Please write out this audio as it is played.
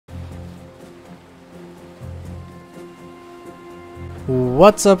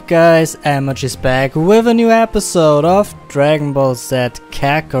What's up guys, Rampage is back with a new episode of Dragon Ball Z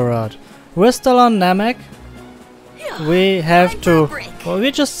Kakarot. We're still on Namek. We have to... well,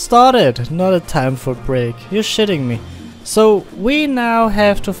 we just started, not a time for break. You're shitting me. So we now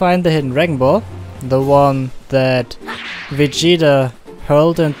have to find the hidden Dragon Ball. The one that Vegeta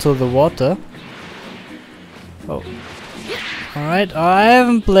hurled into the water. Oh. Alright, I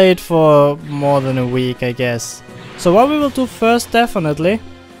haven't played for more than a week, I guess. So what we will do first, definitely,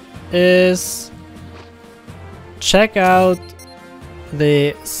 is check out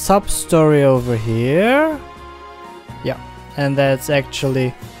the sub-story over here. Yeah, and that's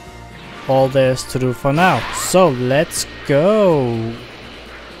actually all there is to do for now. So let's go!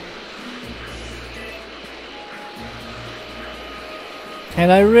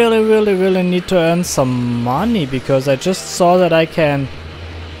 And I really need to earn some money, because I just saw that I can...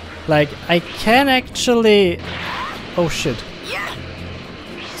 like, I can actually... oh shit.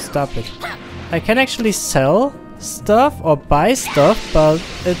 Stop it. I can actually sell stuff or buy stuff, but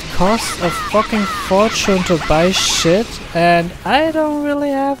it costs a fucking fortune to buy shit, and I don't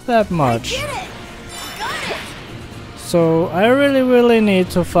really have that much. So I really need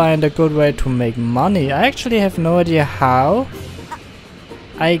to find a good way to make money. I actually have no idea how.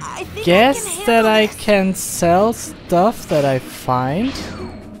 I guess that I can sell stuff that I find.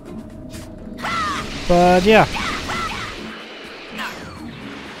 But yeah.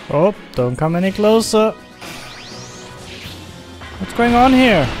 Oh, don't come any closer. What's going on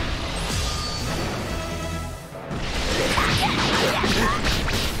here?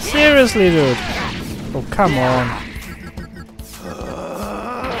 Seriously, dude. Oh, come on.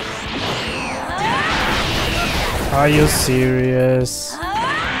 Are you serious?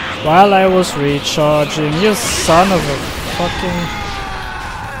 While I was recharging, you son of a fucking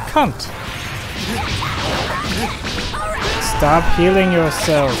cunt. Stop healing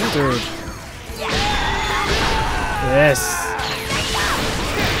yourself, dude. Yes.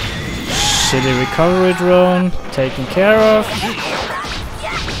 Shitty recovery drone, taken care of.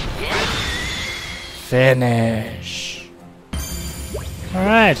 Finish.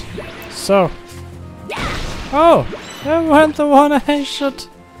 Alright, so. Oh, that wasn't the one I should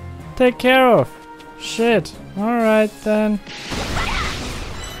take care of. Shit. Alright then.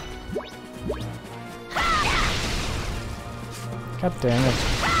 God damn it.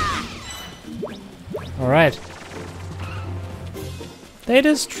 Alright. They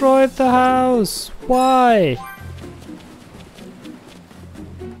destroyed the house. Why?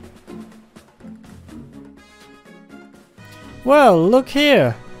 Well, look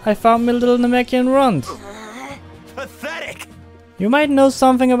here. I found my little Namekian runt. Pathetic. You might know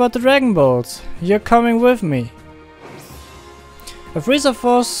something about the Dragon Balls. You're coming with me. A Frieza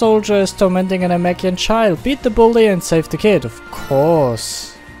Force soldier is tormenting a Namekian child. Beat the bully and save the kid, of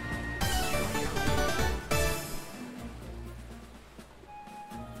course.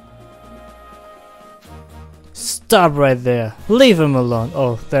 Stop right there. Leave him alone.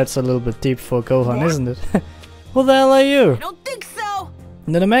 Oh, that's a little bit deep for Gohan, isn't it? Who the hell are you? I don't think so.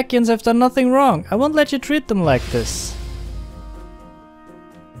 The Namekians have done nothing wrong. I won't let you treat them like this.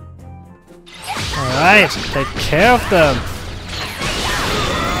 Alright, take care of them.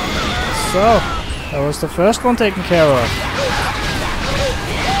 So, that was the first one taken care of.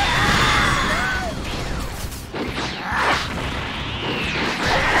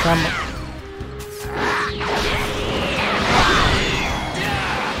 Come on.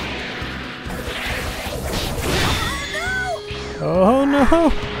 Oh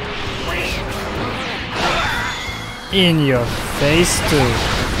no! In your face, dude.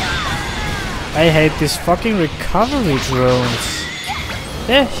 I hate these fucking recovery drones.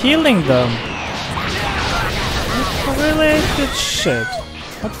 They're healing them. I really hate this shit.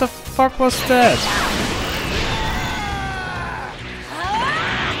 What the fuck was that?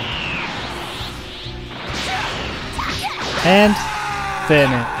 And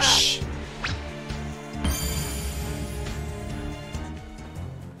finish.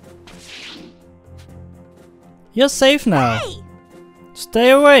 You're safe now. Hey!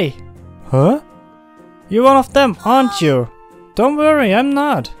 Stay away. Huh? You're one of them, aren't you? Don't worry, I'm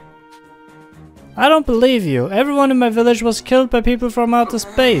not. I don't believe you. Everyone in my village was killed by people from outer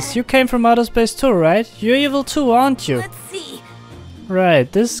space. You came from outer space too, right? You're evil too, aren't you? Let's see. Right,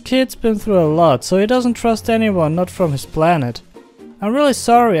 this kid's been through a lot, so he doesn't trust anyone not from his planet. I'm really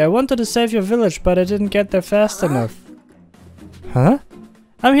sorry. I wanted to save your village, but I didn't get there fast enough. Huh?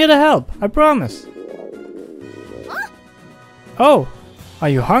 I'm here to help, I promise. Huh? Oh, are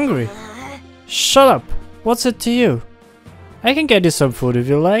you hungry? Shut up. What's it to you? I can get you some food if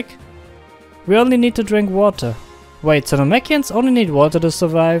you like. We only need to drink water. Wait, so Namekians only need water to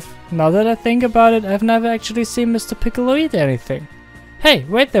survive? Now that I think about it, I've never actually seen Mr. Piccolo eat anything. Hey,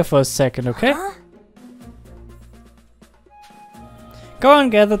 wait there for a second, okay?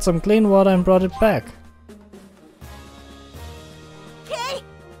 Gohan gathered some clean water and brought it back. Okay.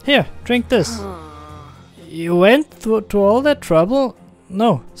 Here, drink this. You went to all that trouble?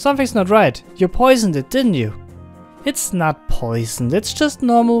 No, something's not right. You poisoned it, didn't you? It's not poisoned, it's just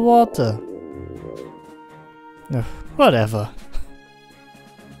normal water. Ugh, whatever.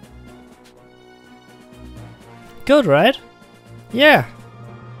 Good, right? Yeah.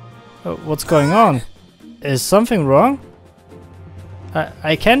 What's going on? Is something wrong?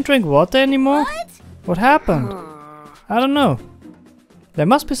 I can't drink water anymore? What happened? I don't know. There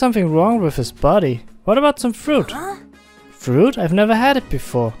must be something wrong with his body. What about some fruit? Fruit? I've never had it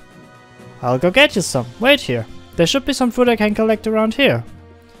before. I'll go get you some. Wait here. There should be some fruit I can collect around here.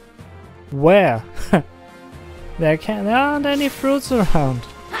 Where? There aren't any fruits around.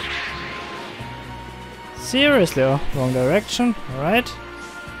 Seriously? Oh, wrong direction. Alright.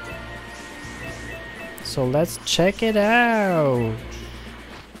 So let's check it out.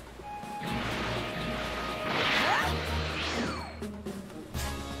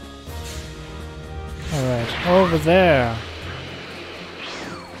 Alright, over there.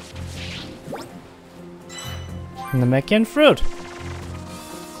 Namekian fruit.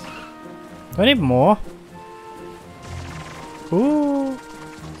 Do I need more? Ooh,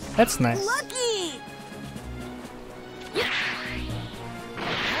 that's nice. Lucky.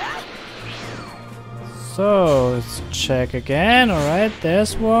 So let's check again. Alright,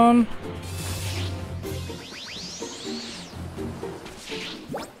 there's one.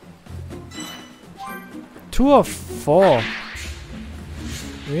 Two of 4.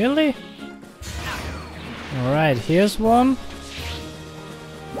 Really? Alright, here's one.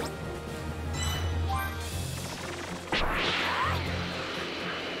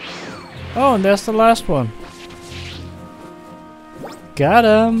 Oh, and there's the last one. Got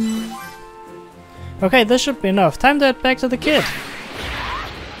him. Okay, this should be enough. Time to head back to the kid.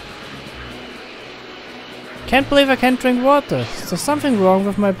 Can't believe I can't drink water. Is there something wrong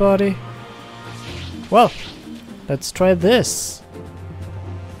with my body? Well, let's try this.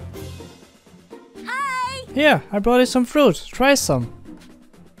 Hi. Here, I brought you some fruit. Try some.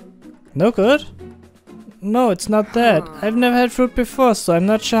 No good? No, it's not that. I've never had fruit before, so I'm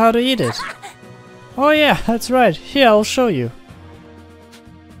not sure how to eat it. Oh yeah, that's right. Here, I'll show you.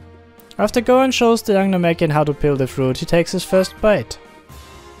 After Gohan shows the young Namekian how to peel the fruit, he takes his first bite.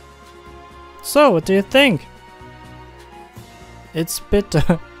 So, what do you think? It's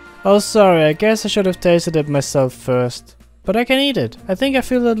bitter. Oh sorry, I guess I should have tasted it myself first. But I can eat it. I think I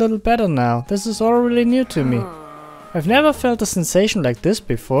feel a little better now. This is all really new to me. I've never felt a sensation like this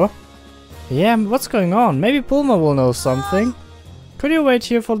before. Yeah, what's going on? Maybe Bulma will know something. Could you wait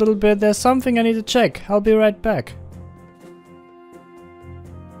here for a little bit? There's something I need to check. I'll be right back.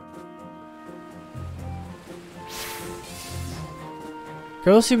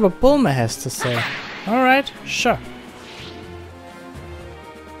 Go see what Bulma has to say. Alright, sure.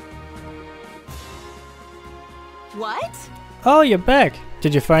 What? Oh, you're back.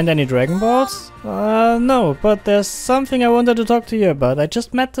 Did you find any Dragon Balls? No, but there's something I wanted to talk to you about. I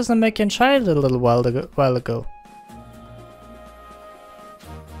just met this Namekian child a little while ago.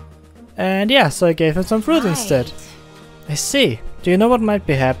 And yeah, so I gave him some fruit instead. I see. Do you know what might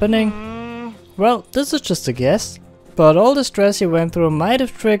be happening? Well, this is just a guess. But all the stress he went through might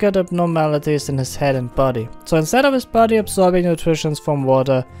have triggered abnormalities in his head and body. So instead of his body absorbing nutrition from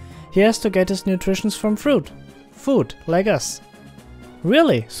water, he has to get his nutrition from fruit. Food, like us.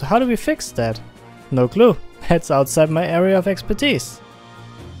 Really? So how do we fix that? No clue. That's outside my area of expertise.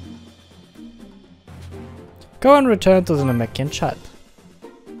 Gohan returned to the Namekian child.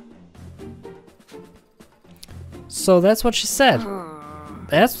 So that's what she said.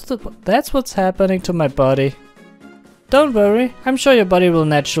 That's what's happening to my body. Don't worry, I'm sure your body will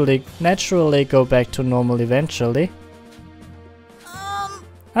naturally go back to normal eventually.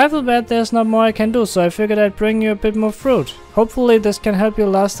 I feel bad there's not more I can do, so I figured I'd bring you a bit more fruit. Hopefully this can help you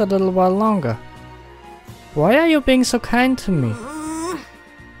last a little while longer. Why are you being so kind to me?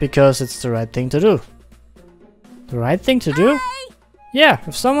 Because it's the right thing to do. The right thing to do? Yeah,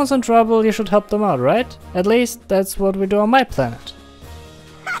 if someone's in trouble, you should help them out, right? At least that's what we do on my planet.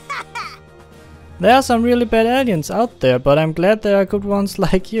 There are some really bad aliens out there, but I'm glad there are good ones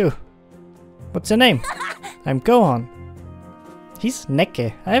like you. What's your name? I'm Gohan. He's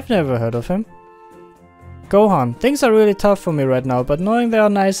Nekke. I've never heard of him. Gohan, things are really tough for me right now, but knowing there are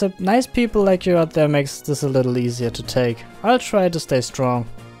nice people like you out there makes this a little easier to take. I'll try to stay strong.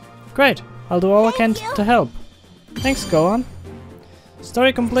 Great, I'll do all I can to help. Thanks, Gohan.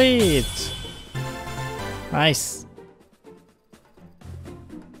 Story complete. Nice.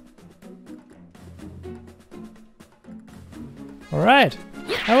 Alright.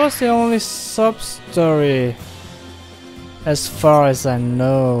 That was the only sub-story as far as I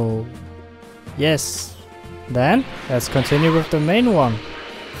know. Yes. Then, let's continue with the main one.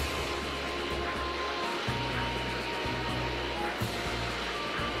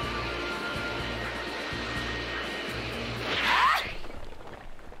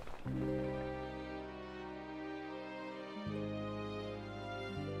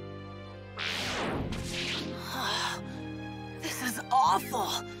 This is awful.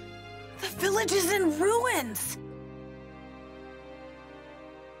 The village is in ruins.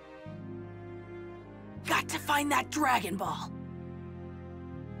 Got to find that Dragon Ball.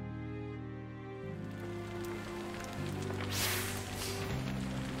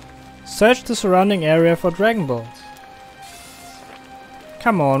 Search the surrounding area for Dragon Balls.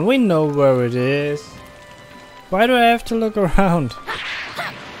 Come on, we know where it is. Why do I have to look around?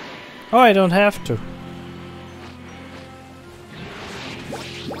 Oh, I don't have to.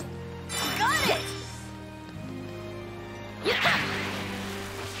 Got it!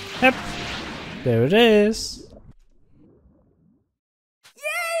 Yep. There it is.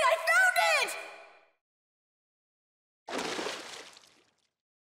 Yay, I found it!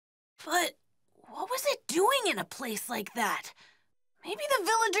 But what was it doing in a place like that? Maybe the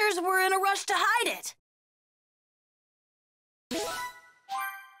villagers were in a rush to hide it.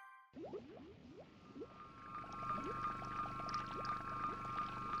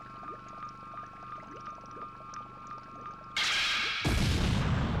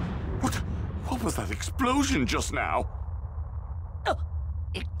 What was that explosion just now? Oh,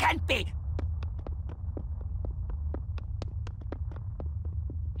 it can't be.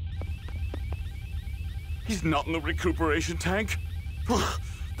 He's not in the recuperation tank?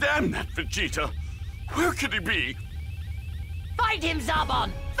 Damn that Vegeta! Where could he be? Find him,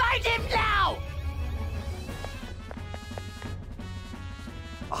 Zabon! Find him now!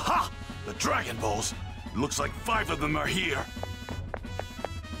 Aha! The Dragon Balls! Looks like 5 of them are here.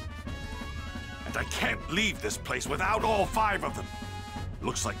 And I can't leave this place without all 5 of them.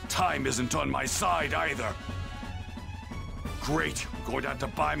 Looks like time isn't on my side either. Great, I'm going to have to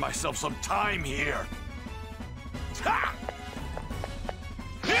buy myself some time here. Ha!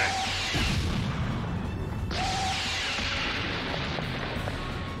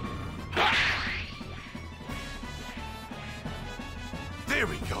 There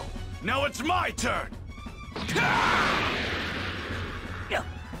we go. Now it's my turn.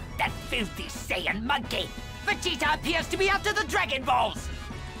 That filthy Saiyan monkey! Vegeta appears to be after the Dragon Balls!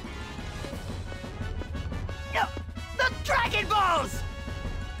 The Dragon Balls!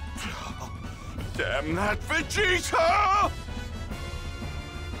 Damn that Vegeta!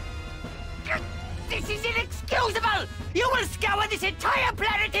 This is inexcusable! You will scour this entire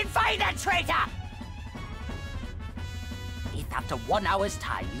planet and find that traitor! If after 1 hour's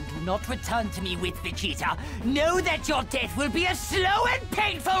time you do not return to me with Vegeta, know that your death will be a slow and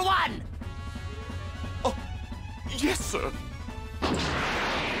painful one! Oh, yes, sir.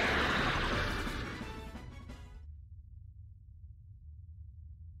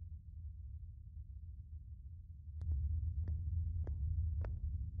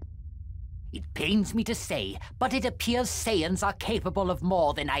 It pains me to say, but it appears Saiyans are capable of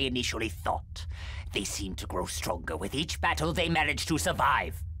more than I initially thought. They seem to grow stronger with each battle they manage to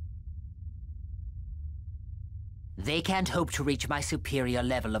survive. They can't hope to reach my superior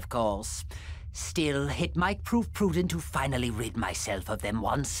level, of course. Still, it might prove prudent to finally rid myself of them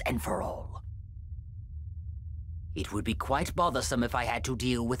once and for all. It would be quite bothersome if I had to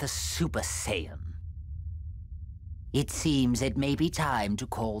deal with a Super Saiyan. It seems it may be time to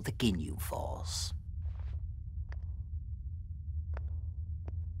call the Ginyu Force.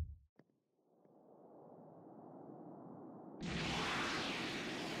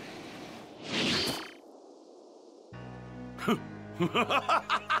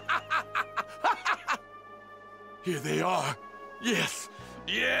 Here they are. Yes,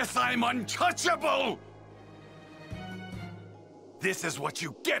 yes, I'm untouchable! This is what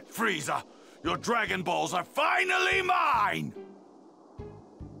you get, Frieza! Your Dragon Balls are finally mine!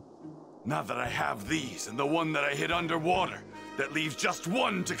 Now that I have these and the one that I hid underwater, that leaves just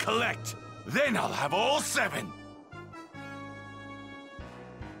 1 to collect, then I'll have all 7!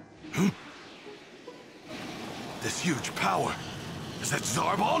 Huh? This huge power, is that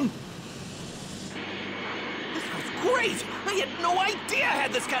Zarbon? This was great! I had no idea I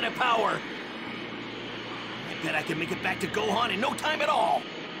had this kind of power! I bet I can make it back to Gohan in no time at all!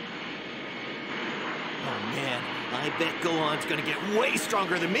 Oh man, I bet Gohan's gonna get way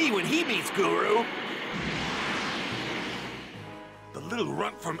stronger than me when he meets Guru. The little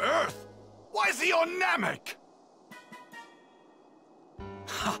runt from Earth? Why is he on Namek?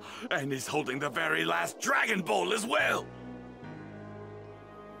 Ha! And he's holding the very last Dragon Ball as well!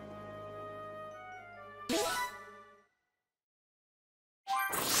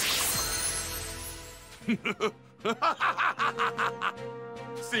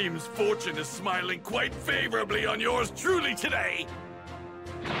 Seems fortune is smiling quite favorably on yours truly today.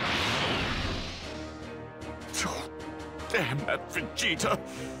 Oh, damn that Vegeta.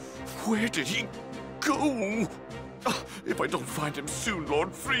 Where did he go? If I don't find him soon,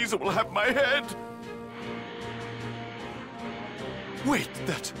 Lord Frieza will have my head. Wait,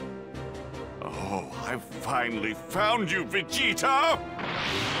 that... Oh, I've finally found you, Vegeta!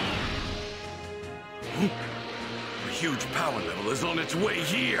 A huge power level is on its way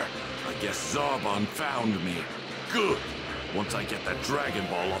here. I guess Zarbon found me. Good. Once I get that Dragon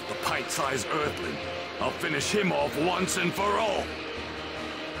Ball off the pint-sized Earthling, I'll finish him off once and for all.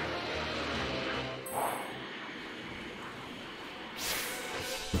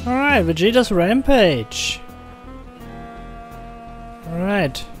 Alright, Vegeta's Rampage.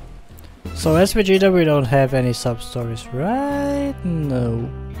 Alright. So as Vegeta we don't have any sub-stories, right? No.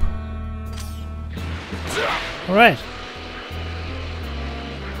 Alright.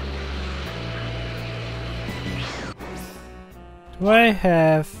 Do I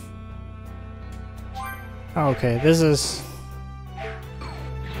have... Okay, this is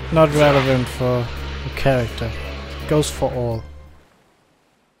not relevant for a character. It goes for all.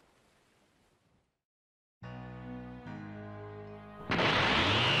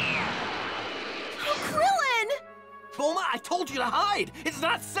 Bulma, I told you to hide! It's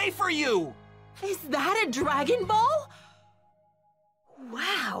not safe for you! Is that a Dragon Ball?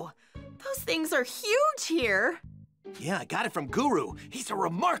 Wow, those things are huge here. Yeah, I got it from Guru. He's a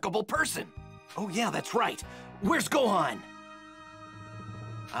remarkable person. Oh yeah, that's right. Where's Gohan?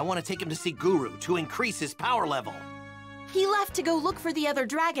 I want to take him to see Guru to increase his power level. He left to go look for the other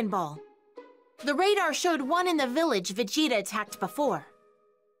Dragon Ball. The radar showed one in the village Vegeta attacked before.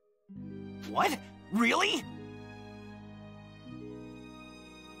 What? Really?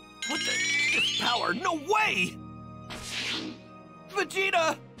 What the... This power? No way!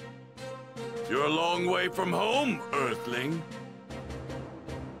 Vegeta! You're a long way from home, Earthling.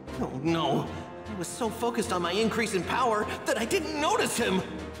 Oh no. I was so focused on my increase in power that I didn't notice him!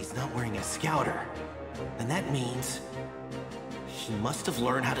 He's not wearing a scouter. And that means... he must have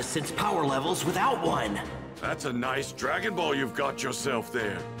learned how to sense power levels without one. That's a nice Dragon Ball you've got yourself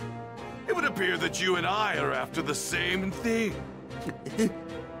there. It would appear that you and I are after the same thing.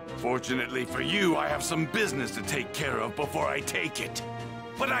 Fortunately for you, I have some business to take care of before I take it.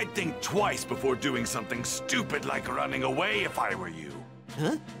 But I'd think twice before doing something stupid like running away if I were you.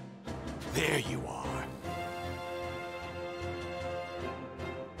 Huh? There you are.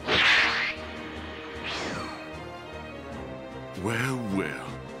 Well, well.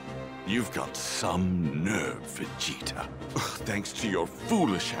 You've got some nerve, Vegeta. Thanks to your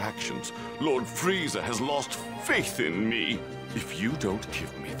foolish actions, Lord Frieza has lost faith in me. If you don't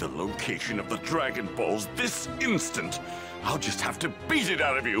give me the location of the Dragon Balls this instant, I'll just have to beat it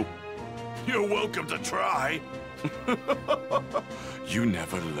out of you. You're welcome to try. You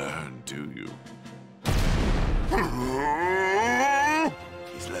never learn, do you?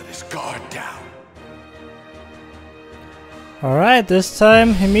 He's let his guard down. Alright, this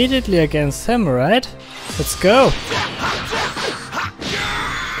time immediately against him, right? Let's go!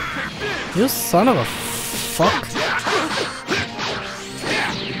 You son of a fuck!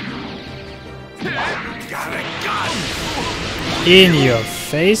 In your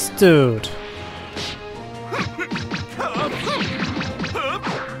face, dude!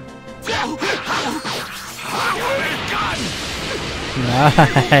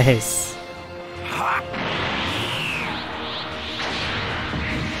 Nice!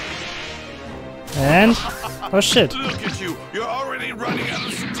 And... oh shit! Look at you! You're already running out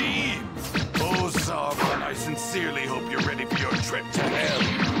of steam! Oh, Zarbon, I sincerely hope you're ready for your trip to hell.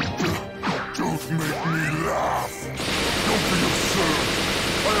 Don't make me laugh! Don't be absurd!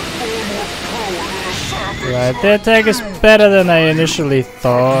 I have far more power than a savage! Right, the attack is better than I initially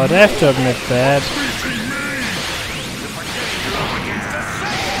thought, I have to admit that.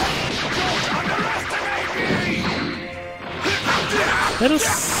 Little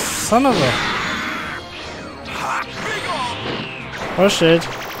son of a... oh shit.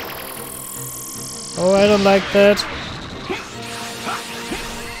 Oh, I don't like that.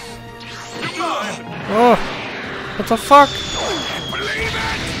 Oh, what the fuck?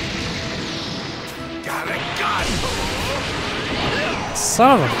 Got a gun!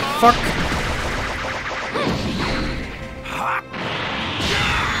 Son of a fuck.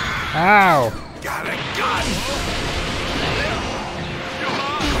 Ow. Got a gun!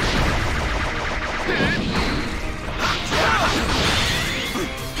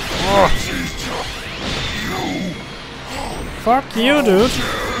 Fuck you, dude.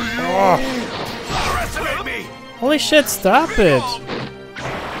 Oh. Underestimate me! Holy shit, stop it.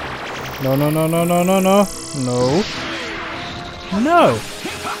 No, no, no, no, no, no, no. No. No.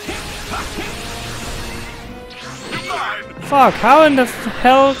 Fuck, how in the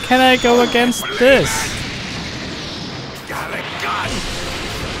hell can I go against this? Got a gun!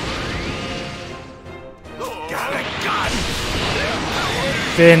 Got a gun!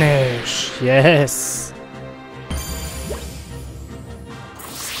 Finish. Yes.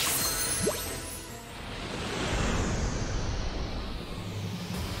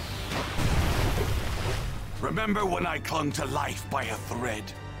 Remember when I clung to life by a thread?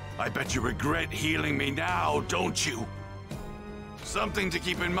 I bet you regret healing me now, don't you? Something to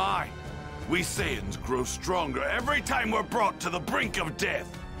keep in mind. We Saiyans grow stronger every time we're brought to the brink of death.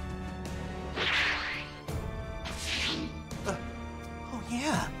 Oh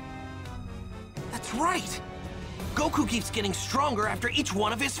yeah. That's right. Goku keeps getting stronger after each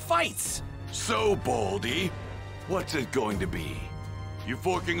one of his fights. So, Baldy, what's it going to be? You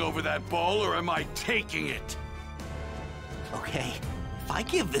forking over that ball, or am I taking it? Okay, if I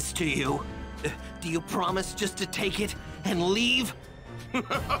give this to you, do you promise just to take it and leave?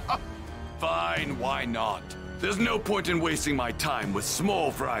 Fine, why not? There's no point in wasting my time with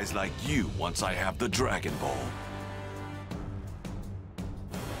small fries like you once I have the Dragon Ball.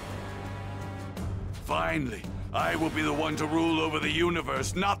 Finally, I will be the one to rule over the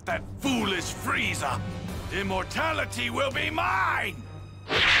universe, not that foolish Frieza. Immortality will be mine!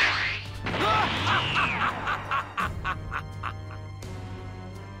 We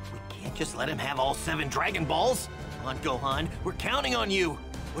can't just let him have all 7 Dragon Balls. Come on, Gohan, we're counting on you.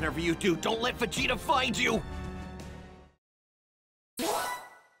 Whatever you do, don't let Vegeta find you.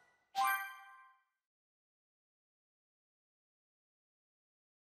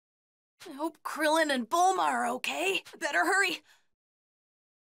 I hope Krillin and Bulma are okay. Better hurry.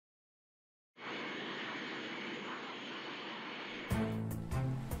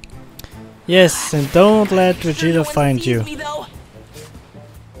 Yes, and don't let Vegeta find you.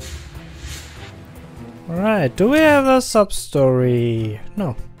 Alright, do we have a sub-story?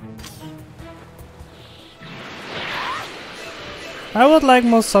 No. I would like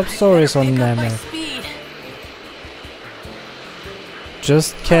more sub-stories on Namek.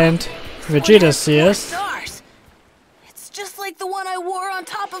 Just can't Vegeta see us? It's just like the one I wore on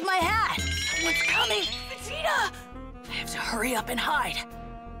top of my hat. Someone's coming. Vegeta! I have to hurry up and hide.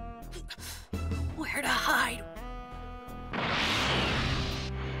 Where to hide?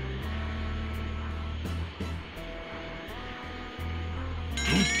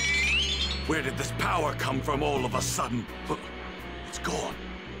 Where did this power come from all of a sudden? It's gone.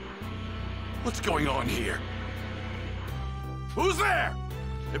 What's going on here? Who's there?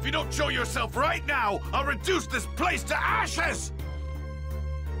 If you don't show yourself right now, I'll reduce this place to ashes!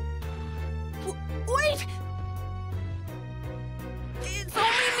 Wait! It's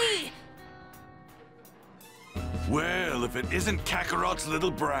only me! Well, if it isn't Kakarot's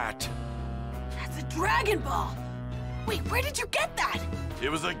little brat. That's a Dragon Ball! Wait, where did you get that? It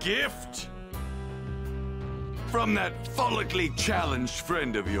was a gift. From that follically challenged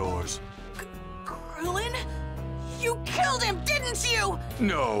friend of yours. Krillin? You killed him, didn't you?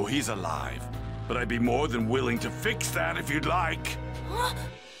 No, he's alive. But I'd be more than willing to fix that if you'd like. Huh?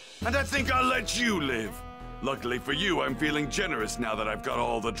 And I think I'll let you live. Luckily for you, I'm feeling generous now that I've got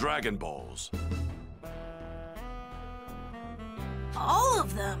all the Dragon Balls. All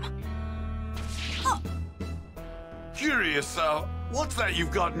of them? Oh. Curious, what's that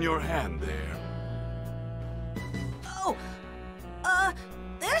you've got in your hand there? Oh,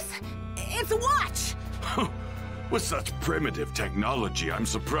 it's a watch! With such primitive technology, I'm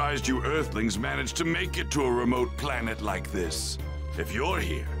surprised you Earthlings managed to make it to a remote planet like this. If you're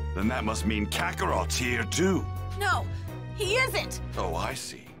here, then that must mean Kakarot's here too. No, he isn't! Oh, I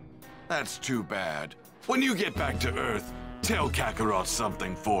see. That's too bad. When you get back to Earth, tell Kakarot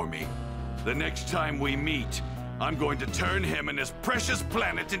something for me. The next time we meet, I'm going to turn him and his precious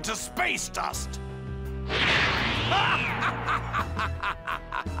planet into space dust!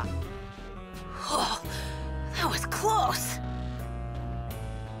 Oh, that was close!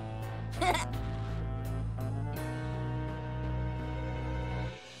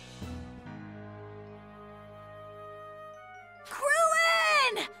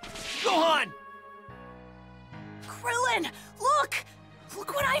 Krillin! Gohan! Krillin, look!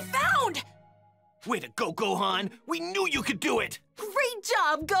 Look what I found! Way to go, Gohan! We knew you could do it! Great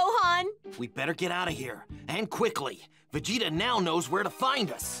job, Gohan! We better get out of here, and quickly. Vegeta now knows where to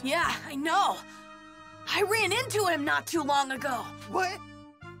find us. Yeah, I know. I ran into him not too long ago. What?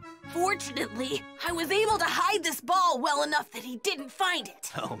 Fortunately, I was able to hide this ball well enough that he didn't find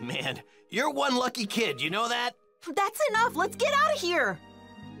it. Oh man, you're one lucky kid, you know that? That's enough, let's get out of here!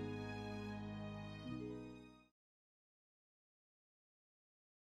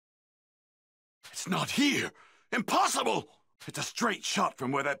 It's not here! Impossible! It's a straight shot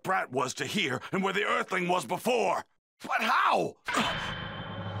from where that brat was to here and where the Earthling was before. But how?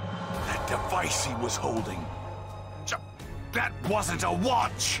 That device he was holding. That wasn't a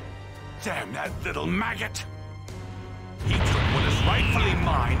watch! Damn that little maggot! He took what is rightfully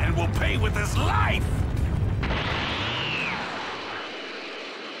mine and will pay with his life!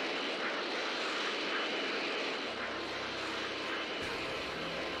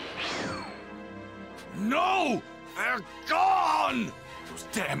 No! They're gone! Those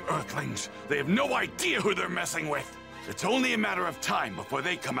damn Earthlings! They have no idea who they're messing with! It's only a matter of time before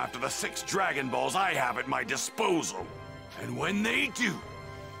they come after the 6 Dragon Balls I have at my disposal. And when they do,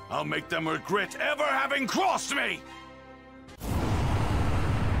 I'll make them regret ever having crossed me!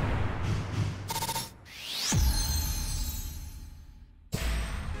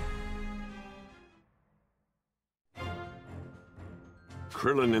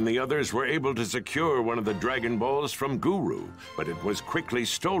 Krillin and the others were able to secure one of the Dragon Balls from Guru, but it was quickly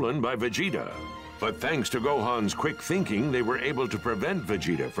stolen by Vegeta. But thanks to Gohan's quick thinking, they were able to prevent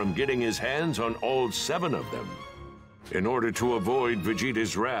Vegeta from getting his hands on all 7 of them. In order to avoid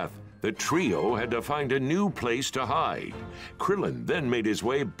Vegeta's wrath, the trio had to find a new place to hide. Krillin then made his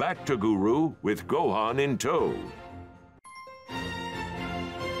way back to Guru with Gohan in tow.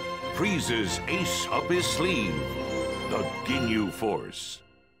 Frieza's ace up his sleeve. The Ginyu Force.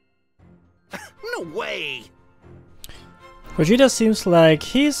 No way! Vegeta seems like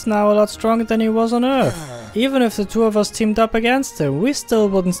he's now a lot stronger than he was on Earth. Even if the two of us teamed up against him, we still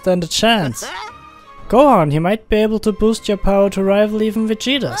wouldn't stand a chance. Gohan, he might be able to boost your power to rival even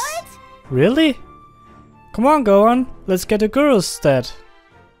Vegeta's. What? Really? Come on, Gohan, let's get a Guru's stat.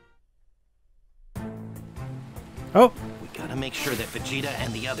 Oh! We gotta make sure that Vegeta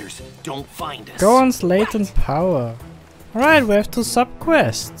and the others don't find us. Gohan's latent power. Alright, we have 2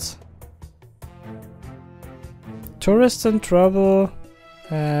 sub-quests. Tourist in trouble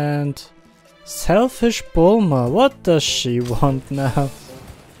and selfish Bulma. What does she want now?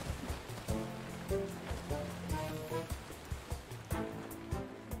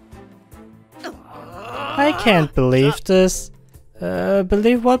 I can't believe this.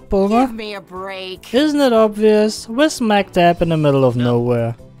 Believe what, Bulma? Give me a break. Isn't it obvious? We're smack dab in the middle of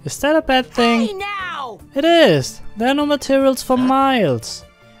nowhere. Is that a bad thing? Hey now! It is. There are no materials for miles.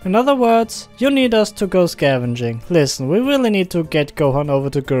 In other words, you need us to go scavenging. Listen, we really need to get Gohan over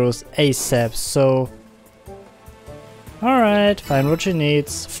to Guru's ASAP, so... Alright, find what she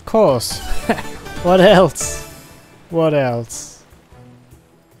needs. Of course. What else? What else?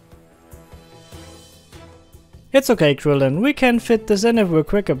 It's okay, Krillin. We can fit this in if we're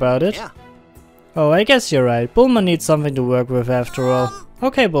quick about it. Yeah. Oh, I guess you're right. Bulma needs something to work with after all.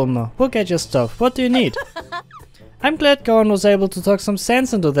 Okay, Bulma, we'll get your stuff. What do you need? I'm glad Gohan was able to talk some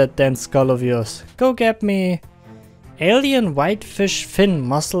sense into that dense skull of yours. Go get me alien whitefish fin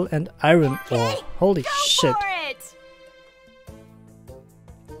muscle and iron ore. Holy shit. For it.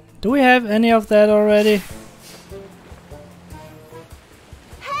 Do we have any of that already?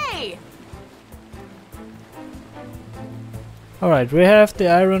 Hey! Alright, we have the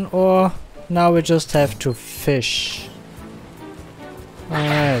iron ore. Now we just have to fish.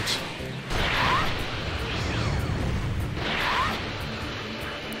 Alright.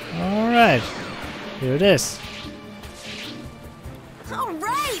 Alright. Here it is.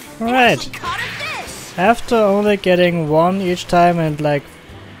 Alright! Alright. Caught a fish! After only getting 1 each time and like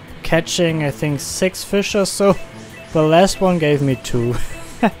catching I think 6 fish or so, the last one gave me 2.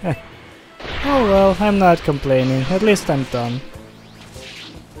 Oh well, I'm not complaining. At least I'm done.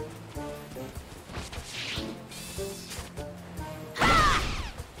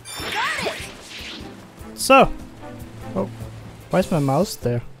 So, oh, why's my mouse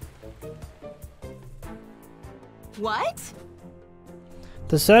there? What?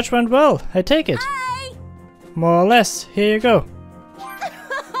 The search went well, I take it. Hi! More or less, here you go.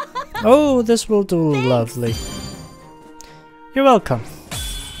 Oh, this will do lovely. You're welcome.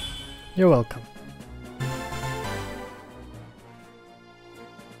 You're welcome.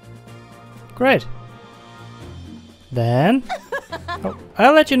 Great. Then, oh,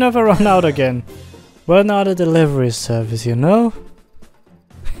 I'll let you know if I run out again. We're not a delivery service, you know?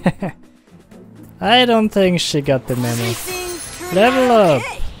 I don't think she got the memo. Level up!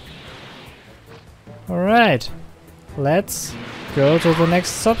 Alright, let's go to the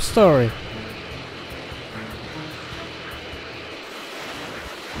next sub-story.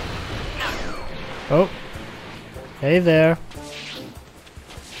 Oh, hey there.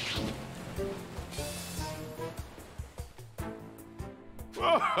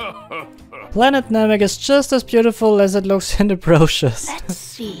 Planet Namek is just as beautiful as it looks in the brochures. Let's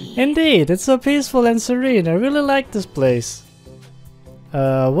see. Indeed, it's so peaceful and serene. I really like this place.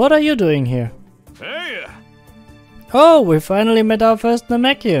 What are you doing here? Hey! Oh, we finally met our first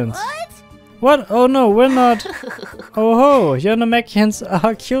Namekians. What? Oh no, we're not. Oh ho, your Namekians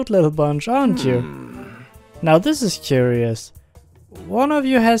are a cute little bunch, aren't you? Now this is curious. One of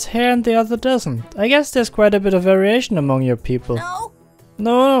you has hair and the other doesn't. I guess there's quite a bit of variation among your people.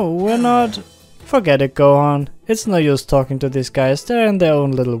 No, we're not. Forget it, Gohan. It's no use talking to these guys, they're in their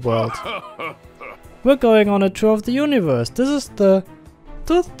own little world. We're going on a tour of the universe. This is the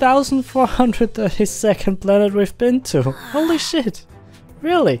 2432nd planet we've been to. Holy shit.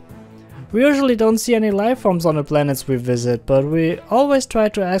 Really? We usually don't see any life forms on the planets we visit, but we always try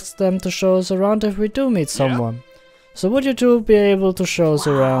to ask them to show us around if we do meet someone. So would you two be able to show us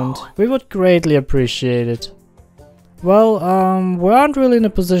around? We would greatly appreciate it. Well, we aren't really in a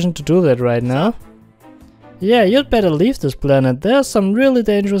position to do that right now. Yeah, you'd better leave this planet. There's some really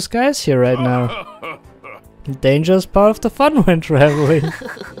dangerous guys here right now. Danger is part of the fun when traveling.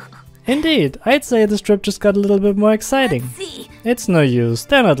 Indeed, I'd say this trip just got a little bit more exciting. It's no use,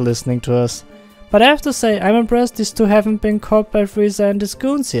 they're not listening to us. But I have to say, I'm impressed these two haven't been caught by Frieza and his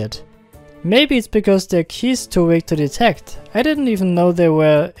goons yet. Maybe it's because their key's too weak to detect. I didn't even know they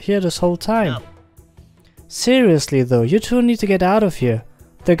were here this whole time. Seriously though, you two need to get out of here.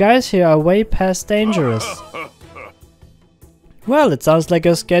 The guys here are way past dangerous. Well, it sounds like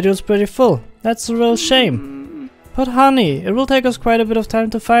your schedule's pretty full. That's a real shame. But honey, it will take us quite a bit of time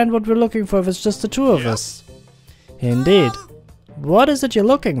to find what we're looking for if it's just the two of us. Indeed. What is it you're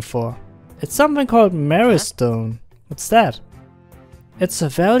looking for? It's something called Meristone. What's that? It's a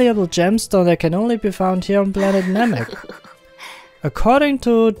valuable gemstone that can only be found here on planet Namek. According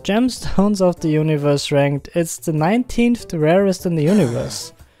to Gemstones of the Universe ranked, it's the 19th rarest in the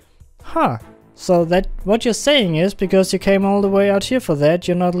universe. Huh. So that what you're saying is, because you came all the way out here for that,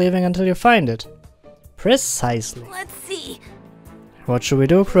 you're not leaving until you find it. Precisely. Let's see. What should we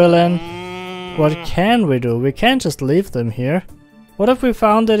do, Krillin? What can we do? We can't just leave them here. What if we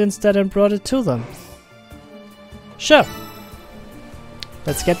found it instead and brought it to them? Sure.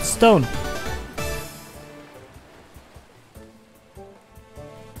 Let's get the stone.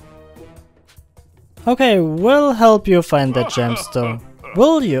 Okay, we'll help you find that gemstone.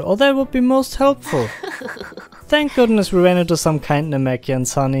 Will you? Oh, that would be most helpful. Thank goodness we ran into some kind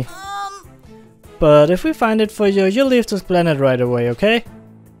Namekians, honey. But if we find it for you, you'll leave this planet right away, okay?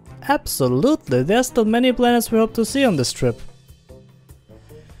 Absolutely, there's still many planets we hope to see on this trip.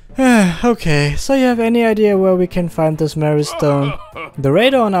 Okay, so you have any idea where we can find this Meristone? The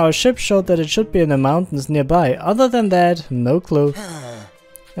radar on our ship showed that it should be in the mountains nearby. Other than that, no clue.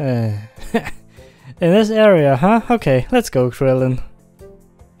 In this area, huh? Okay, let's go, Krillin.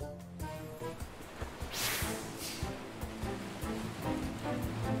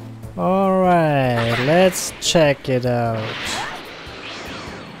 Alright, let's check it out.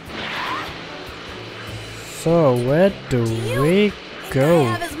 So, where do we go? I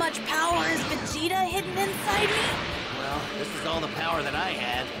have as much power as Vegeta hidden inside me? Well, this is all the power that I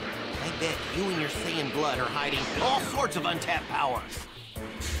had. I bet you and your Saiyan blood are hiding all sorts of untapped powers.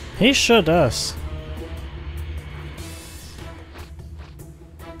 He sure does.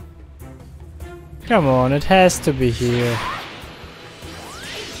 Come on, it has to be here.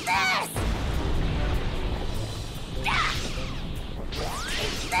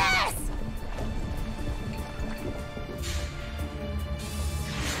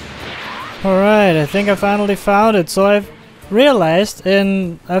 Alright, I think I finally found it. So I've realized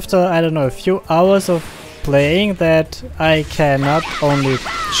after, I don't know, a few hours of playing that I can not only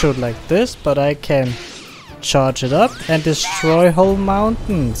shoot like this, but I can charge it up and destroy whole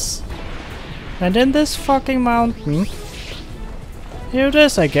mountains. And in this fucking mountain, here it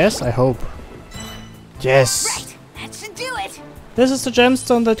is, I guess, I hope. Yes! Right, that should do it! This is the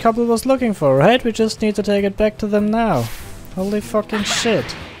gemstone that couple was looking for, right? We just need to take it back to them now. Holy fucking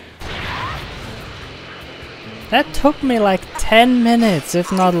shit. That took me like 10 minutes,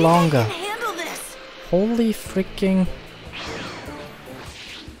 if not longer. I can handle this. Holy freaking...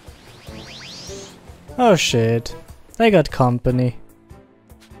 Oh shit. They got company.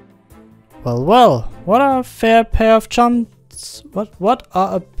 Well, what a fair pair of What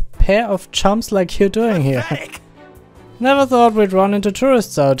are a pair of chumps like you doing here? Never thought we'd run into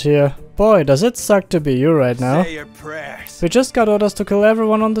tourists out here. Boy, does it suck to be you right now. Say your prayers. We just got orders to kill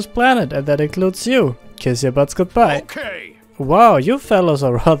everyone on this planet, and that includes you. Kiss your butts goodbye. Okay. Wow, you fellows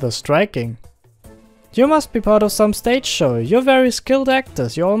are rather striking. You must be part of some stage show. You're very skilled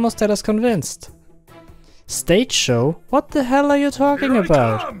actors. You almost had us convinced. Stage show? What the hell are you talking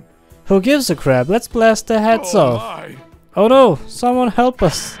about? Who gives a crap? Let's blast their heads off. My. Oh no, someone help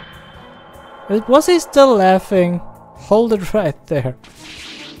us. Was he still laughing? Hold it right there.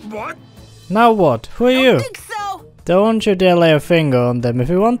 What? Now what? Who are you? I think so. Don't you dare lay a finger on them. If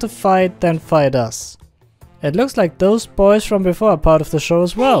you want to fight, then fight us. It looks like those boys from before are part of the show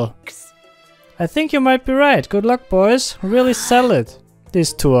as well. I think you might be right. Good luck, boys. Really sell it.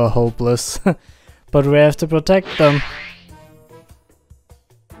 These two are hopeless. But we have to protect them.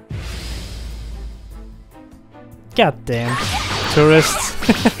 God damn. Tourists.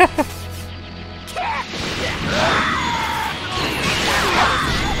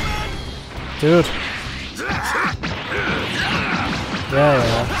 Dude.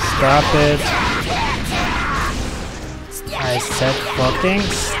 Yeah. Stop it. I said fucking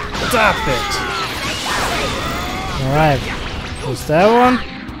stop it. Alright. Who's that one?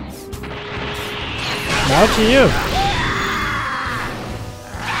 Now to you.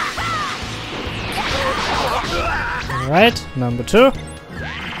 Alright, number 2.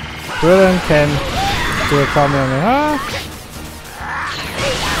 Brilliant can do a combo on me, huh?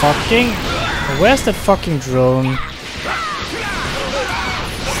 Fucking. Where's that fucking drone?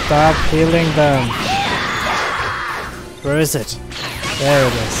 Stop healing them. Where is it? There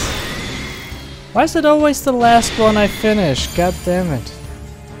it is. Why is it always the last one I finish? God damn it.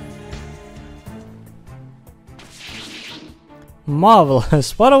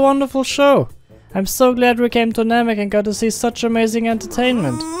 Marvelous, what a wonderful show! I'm so glad we came to Namek and got to see such amazing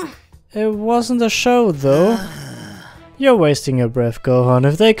entertainment. It wasn't a show though. You're wasting your breath, Gohan.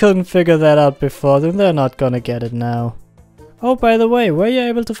 If they couldn't figure that out before, then they're not gonna get it now. Oh, by the way, were you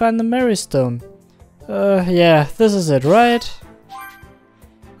able to find the Mary Stone? Yeah, this is it, right?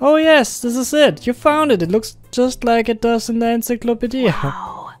 Oh yes, this is it! You found it! It looks just like it does in the encyclopedia.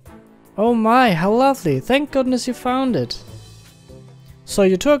 Wow. Oh my, how lovely! Thank goodness you found it. So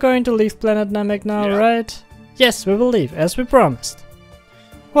you two are going to leave planet Namek now, Yeah. right? Yes, we will leave, as we promised.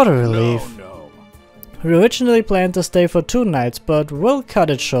 What a relief. No. We originally planned to stay for 2 nights, but we'll cut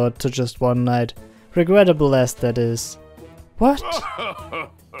it short to just 1 night. Regrettable as that is. What?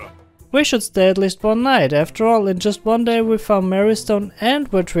 We should stay at least 1 night. After all, in just 1 day we found Mary Stone and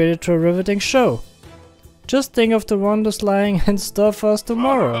were treated to a riveting show. Just think of the wonders lying in store for us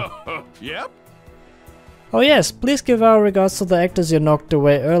tomorrow. Yep. Oh yes, please give our regards to the actors you knocked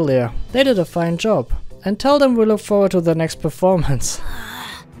away earlier. They did a fine job. And tell them we look forward to the next performance.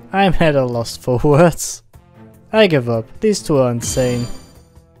 I'm at a loss for words. I give up. These two are insane.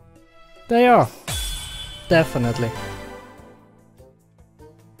 They are. Definitely.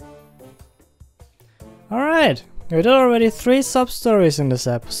 Alright, we did already 3 sub-stories in this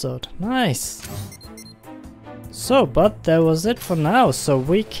episode. Nice. So, but that was it for now, so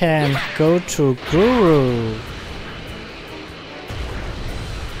we can go to Guru.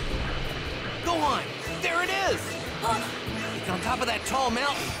 Gohan, there it is! It's on top of that tall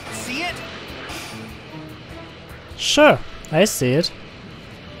mountain. See it? Sure, I see it.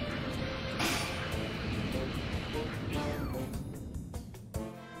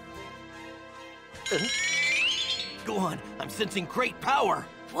 Gohan, I'm sensing great power.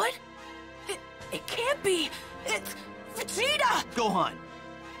 What? It can't be. It's Vegeta! Gohan,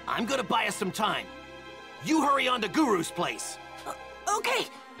 I'm gonna buy us some time. You hurry on to Guru's place. Okay.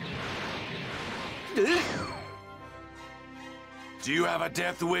 Do you have a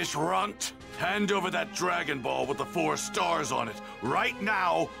death wish, runt? Hand over that Dragon Ball with the 4 stars on it, right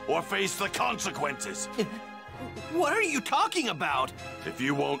now, or face the consequences. What are you talking about? If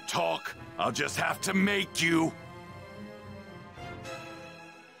you won't talk, I'll just have to make you.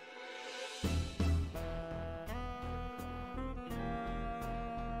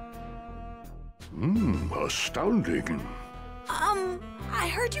 Astounding. I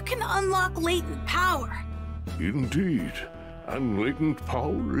heard you can unlock latent power. Indeed. And latent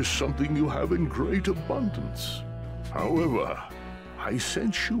power is something you have in great abundance. However, I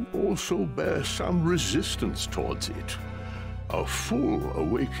sense you also bear some resistance towards it. A full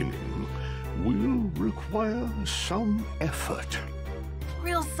awakening will require some effort.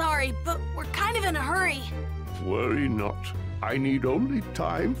 Real sorry, but we're kind of in a hurry. Worry not. I need only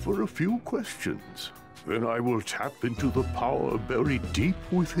time for a few questions. Then I will tap into the power buried deep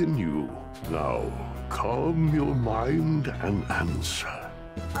within you. Now, calm your mind and answer.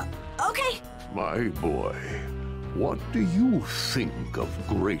 Okay. My boy, what do you think of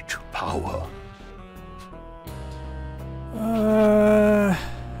great power?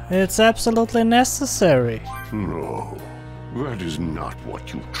 It's absolutely necessary. No, that is not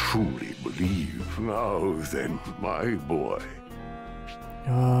what you truly believe. Now then, my boy.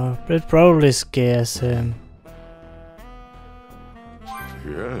 It probably scares him.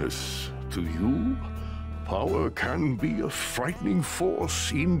 Yes, to you, power can be a frightening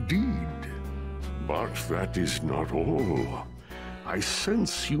force indeed. But that is not all. I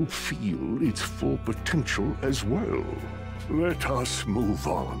sense you feel its full potential as well. Let us move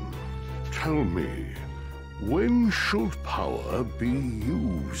on. Tell me, when should power be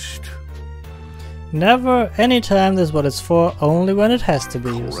used? Never, anytime that's what it's for, only when it has to be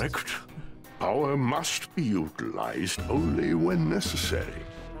used. Correct. Power must be utilized only when necessary.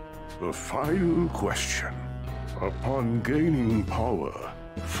 The final question. Upon gaining power,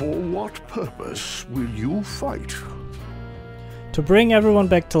 for what purpose will you fight? To bring everyone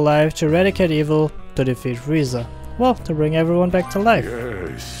back to life, to eradicate evil, to defeat Frieza. Well, to bring everyone back to life.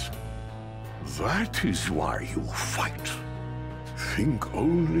 Yes. That is why you fight. Think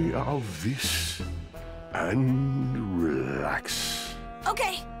only of this and relax.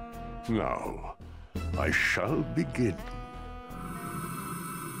 Okay. Now, I shall begin.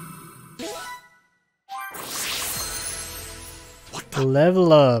 What the?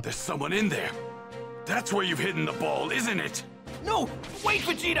 Level up. There's someone in there. That's where you've hidden the ball, isn't it? No! Wait,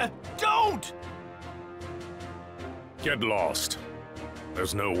 Vegeta! Don't! Get lost.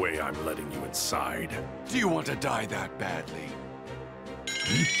 There's no way I'm letting you inside. Do you want to die that badly?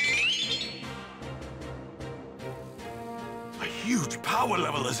 A huge power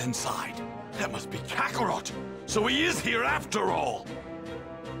level is inside. That must be Kakarot. So he is here after all.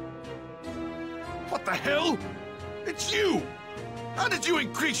 What the hell? It's you! How did you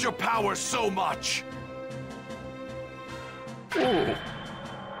increase your power so much? Oh.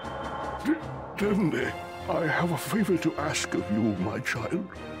 Dende, I have a favor to ask of you, my child.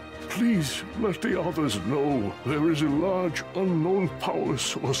 Please let the others know there is a large unknown power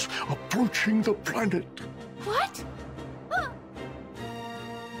source approaching the planet. What?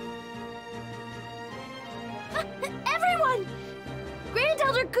 Everyone! Grand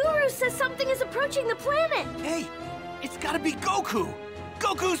Elder Guru says something is approaching the planet! Hey, it's gotta be Goku!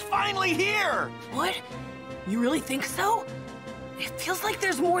 Goku's finally here! What? You really think so? It feels like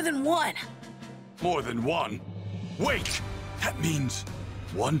there's more than one. More than one? Wait! That means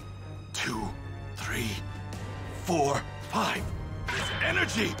 1, 2, 3, 4, 5. It's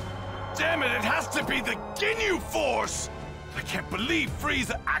energy! Damn it, it has to be the Ginyu Force! I can't believe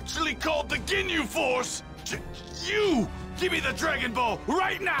Frieza actually called the Ginyu Force! You! Give me the Dragon Ball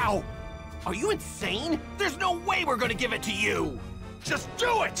right now! Are you insane? There's no way we're gonna give it to you! Just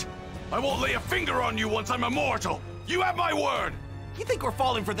do it! I won't lay a finger on you once I'm immortal! You have my word! You think we're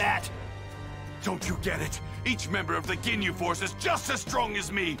falling for that? Don't you get it? Each member of the Ginyu Force is just as strong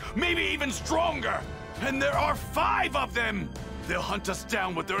as me, maybe even stronger! And there are 5 of them! They'll hunt us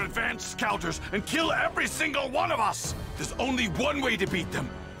down with their advanced scouters and kill every single one of us! There's only one way to beat them,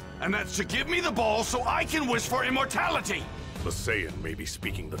 and that's to give me the ball so I can wish for immortality! The Saiyan may be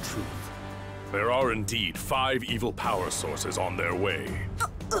speaking the truth. There are indeed 5 evil power sources on their way.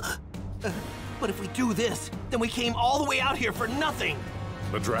 But if we do this, then we came all the way out here for nothing!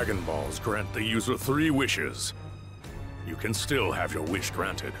 The Dragon Balls grant the user 3 wishes. You can still have your wish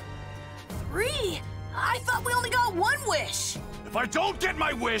granted. 3? I thought we only got 1 wish! If I don't get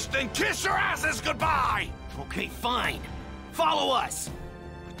my wish, then kiss your asses goodbye! Okay, fine. Follow us!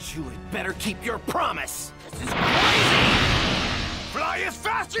 But you had better keep your promise! This is crazy! Fly as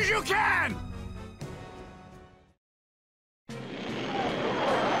fast as you can!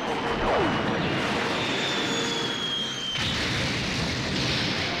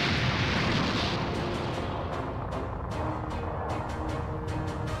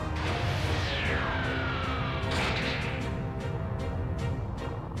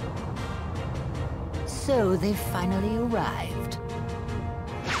 So they've finally arrived.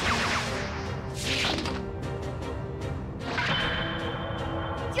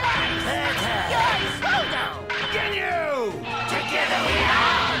 Ginyu! Together we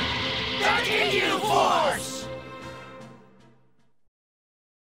are the Ginyu Force!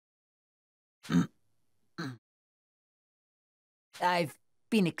 I've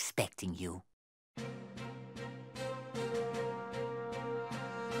been expecting you.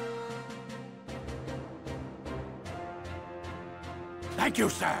 Thank you,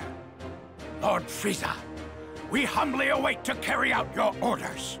 sir. Lord Frieza, we humbly await to carry out your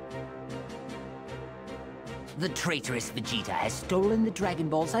orders. The traitorous Vegeta has stolen the Dragon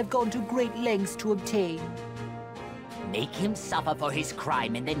Balls I've gone to great lengths to obtain. Make him suffer for his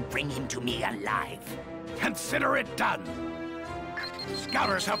crime and then bring him to me alive. Consider it done.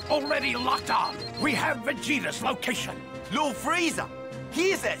 Scouters have already locked on. We have Vegeta's location. Lord Frieza,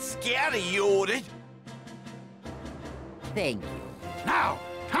 here's that scouter you ordered. Thank you. Now,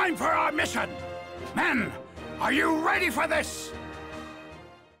 time for our mission. Men, are you ready for this?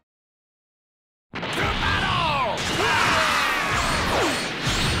 To battle!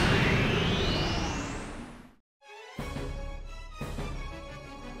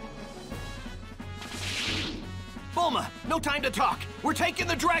 Bulma, no time to talk. We're taking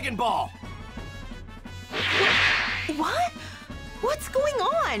the Dragon Ball. What? What's going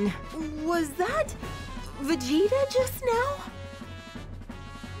on? Was that Vegeta just now?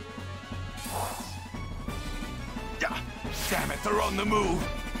 Damn it, they're on the move.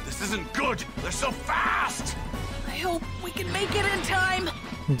 This isn't good. They're so fast. I hope we can make it in time.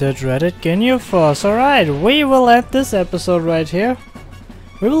 The dreaded Ginyu Force. Alright, we will end this episode right here.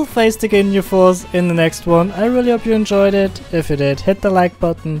 We will face the Ginyu Force in the next one. I really hope you enjoyed it. If you did, hit the like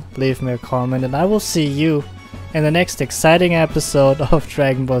button, leave me a comment, and I will see you in the next exciting episode of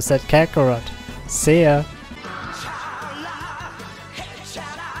Dragon Ball Z Kakarot. See ya!